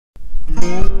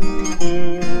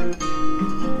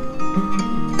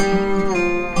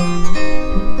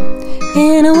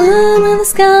In a world where the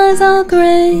skies are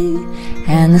grey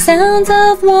and the sounds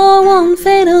of war won't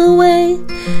fade away,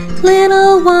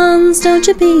 little ones, don't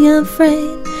you be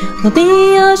afraid. We'll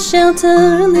be your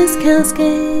shelter in this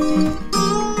cascade.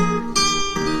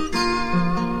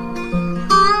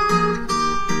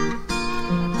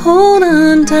 Hold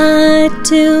on tight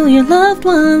to your loved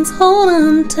ones, hold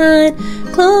on tight,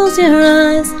 close your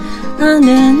eyes.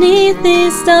 Underneath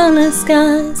these starless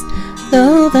skies,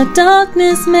 though the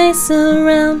darkness may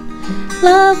surround,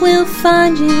 love will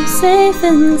find you safe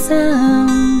and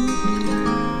sound.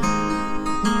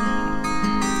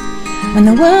 When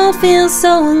the world feels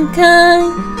so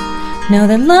unkind, know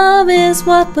that love is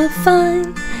what we'll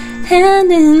find.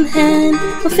 Hand in hand,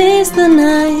 we'll face the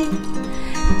night.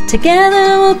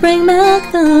 Together we'll bring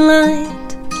back the light.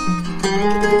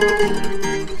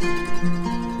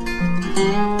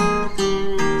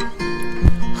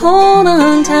 Hold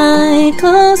on tight,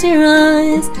 close your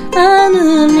eyes.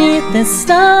 Underneath this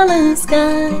starless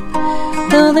sky,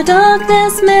 though the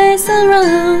darkness may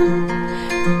surround,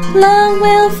 love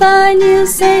will find you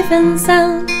safe and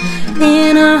sound.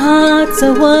 In our hearts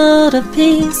a world of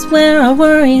peace, where our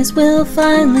worries will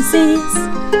finally cease.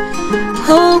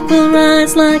 Hope will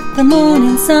rise like the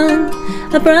morning sun,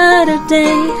 a brighter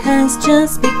day has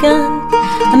just begun.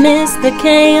 Amidst the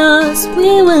chaos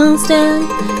we will stand,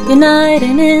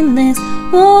 united in this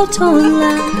war-torn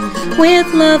land.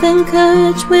 With love and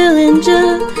courage we'll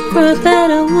endure for a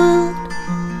better world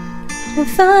we're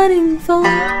fighting for.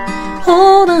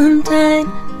 Hold on tight,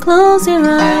 close your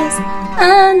eyes.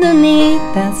 Underneath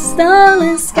that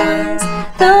starless skies,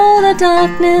 though the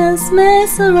darkness may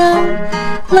surround,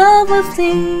 love will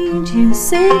lead you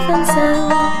safe and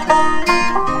sound.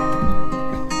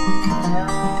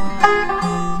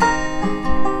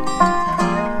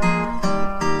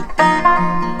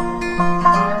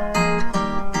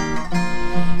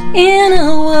 In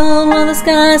a world where the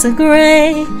skies are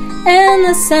grey and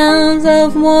the sounds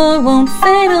of war won't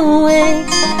fade away,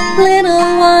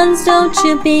 little ones, don't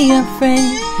you be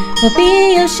afraid. We'll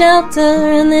be your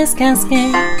shelter in this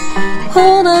cascade.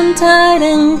 Hold on tight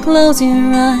and close your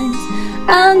eyes.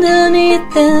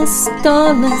 Underneath this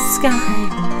starless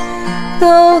sky,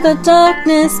 though the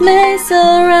darkness may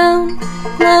surround,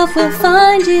 love will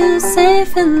find you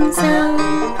safe and sound.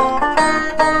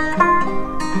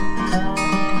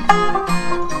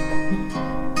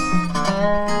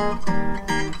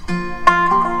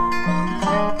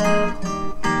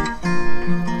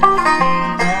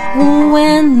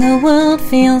 When the world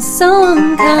feels so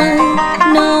unkind,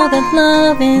 know that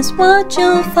love is what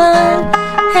you'll find.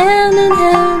 Hand in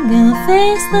hand we'll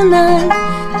face the night.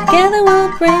 Together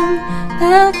we'll bring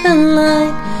back the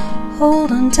light.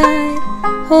 Hold on tight,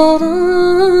 hold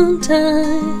on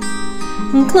tight,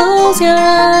 and close your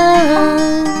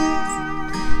eyes.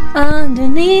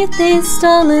 Underneath these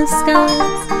starless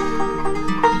skies,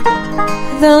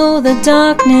 though the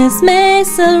darkness may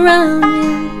surround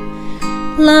you,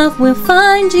 love will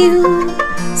find you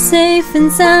safe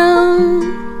and sound.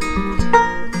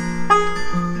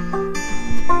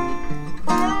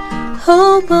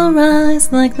 Hope will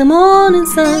rise like the morning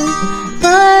sun,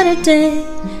 brighter day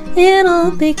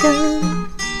it'll begun.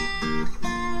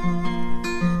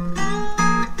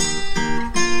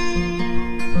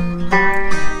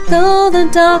 Though the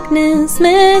darkness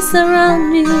may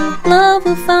surround you, love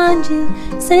will find you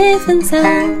safe and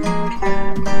sound.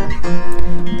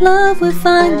 Love will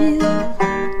find you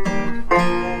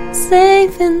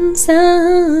safe and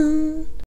sound.